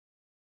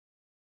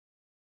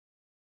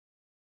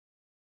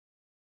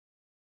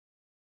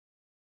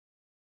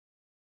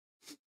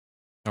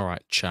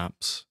Alright,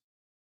 chaps.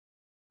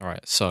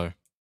 Alright, so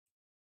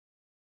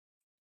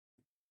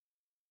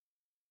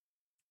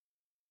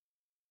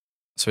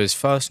his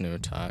first new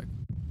attack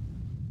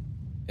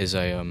is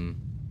a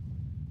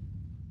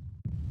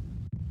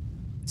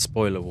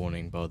spoiler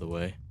warning, by the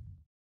way,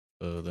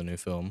 for the new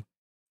film.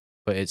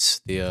 But it's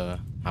the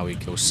how he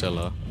kills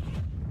Scylla.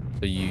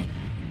 So you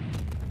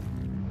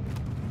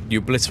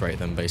obliterate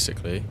them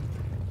basically.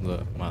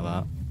 Look like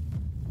that.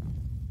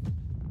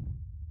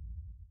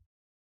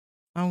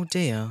 Oh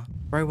dear,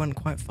 bro went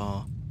quite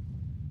far.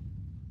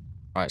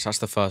 Right, so that's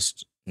the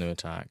first new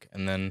attack,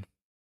 and then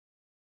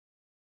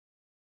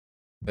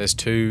there's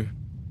two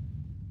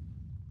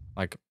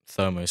like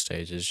thermo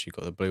stages. You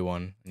got the blue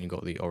one and you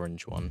got the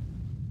orange one.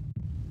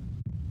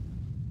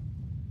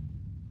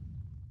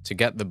 To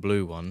get the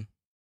blue one,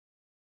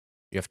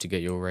 you have to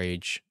get your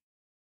rage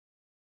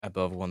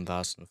above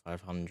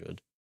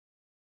 1,500.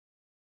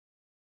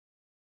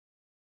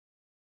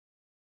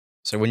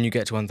 So when you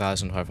get to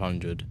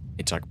 1,500,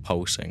 it's like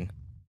pulsing.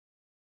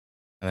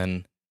 And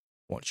then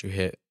once you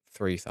hit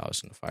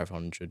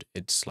 3,500,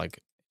 it's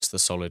the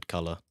solid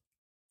color.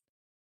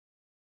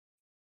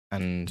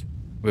 And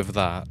with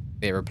that,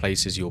 it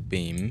replaces your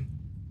beam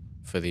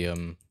for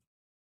the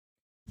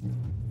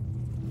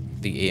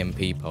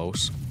EMP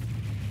pulse,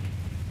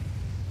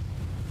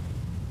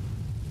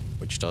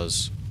 which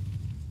does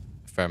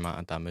a fair amount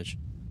of damage.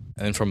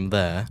 And then from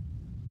there,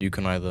 you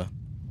can either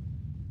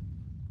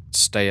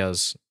stay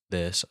as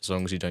this, as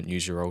long as you don't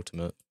use your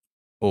ultimate,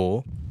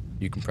 or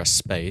you can press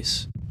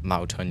space, and that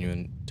will turn you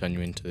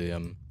into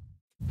the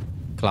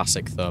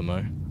classic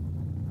thermo.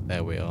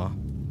 There we are.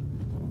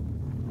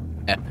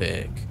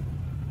 Epic.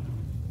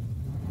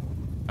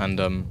 And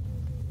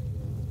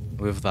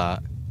with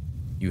that,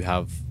 you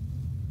have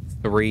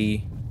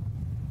 3.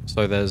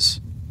 So there's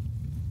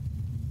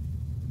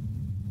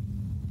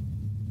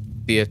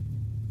the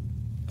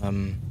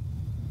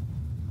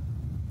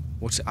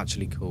what's it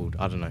actually called?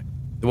 I don't know.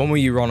 The one where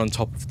you run on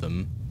top of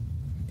them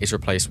is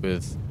replaced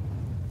with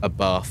a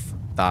buff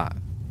that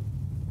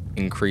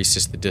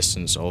increases the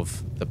distance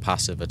of the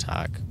passive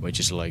attack, which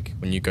is like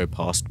when you go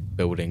past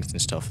buildings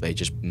and stuff, they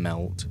just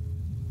melt.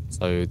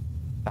 So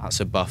that's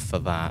a buff for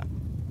that.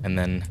 And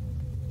then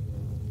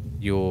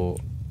your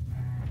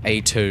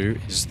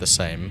A2 is the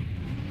same.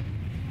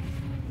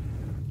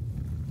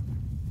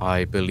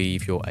 I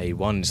believe your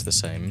A1 is the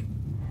same.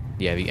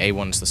 Yeah, the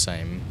A1 is the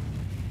same.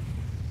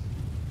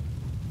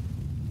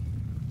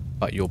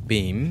 But your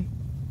beam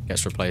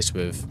gets replaced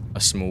with a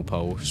small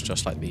pulse,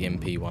 just like the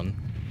MP one.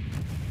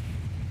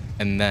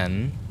 And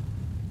then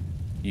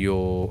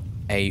your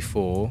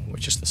A4,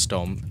 which is the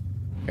stomp,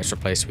 gets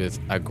replaced with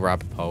a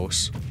grab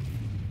pulse,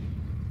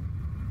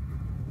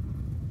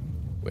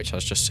 which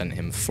has just sent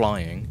him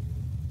flying.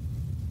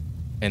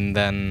 And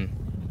then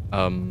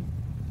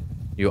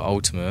your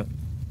ultimate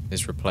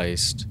is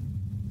replaced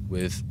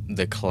with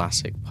the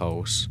classic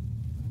pulse,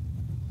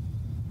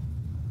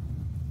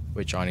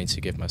 which I need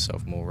to give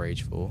myself more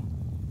rage for.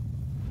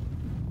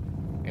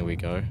 Here we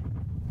go.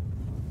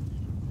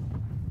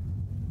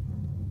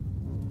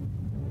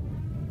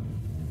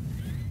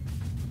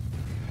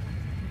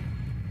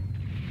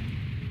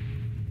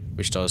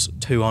 Which does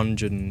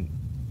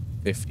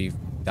 250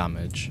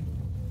 damage,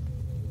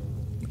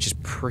 which is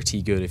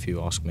pretty good if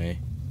you ask me.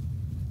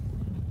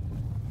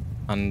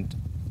 And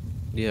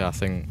yeah, I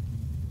think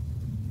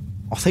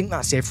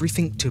that's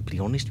everything, to be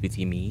honest with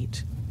you,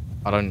 mate.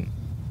 I don't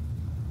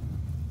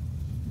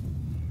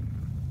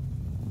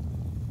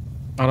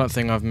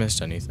think I've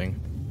missed anything.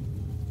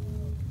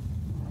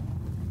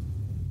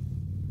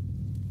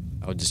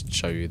 I'll just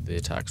show you the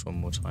attacks one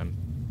more time.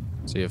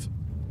 So you have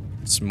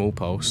small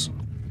pulse.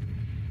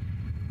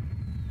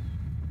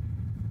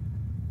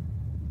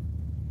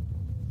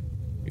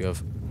 You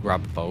have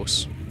grab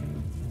pulse.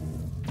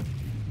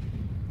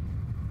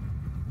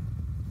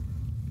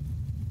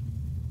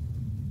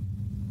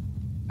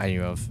 And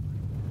you have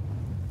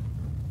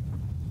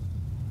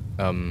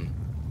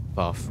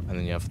buff, and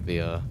then you have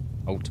the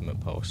ultimate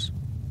pulse.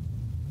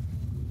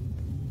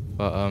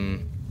 But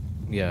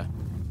yeah.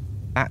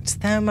 That's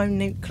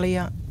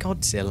thermonuclear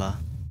Godzilla.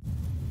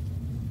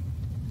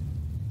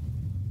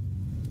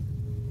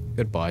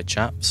 Goodbye,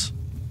 chaps.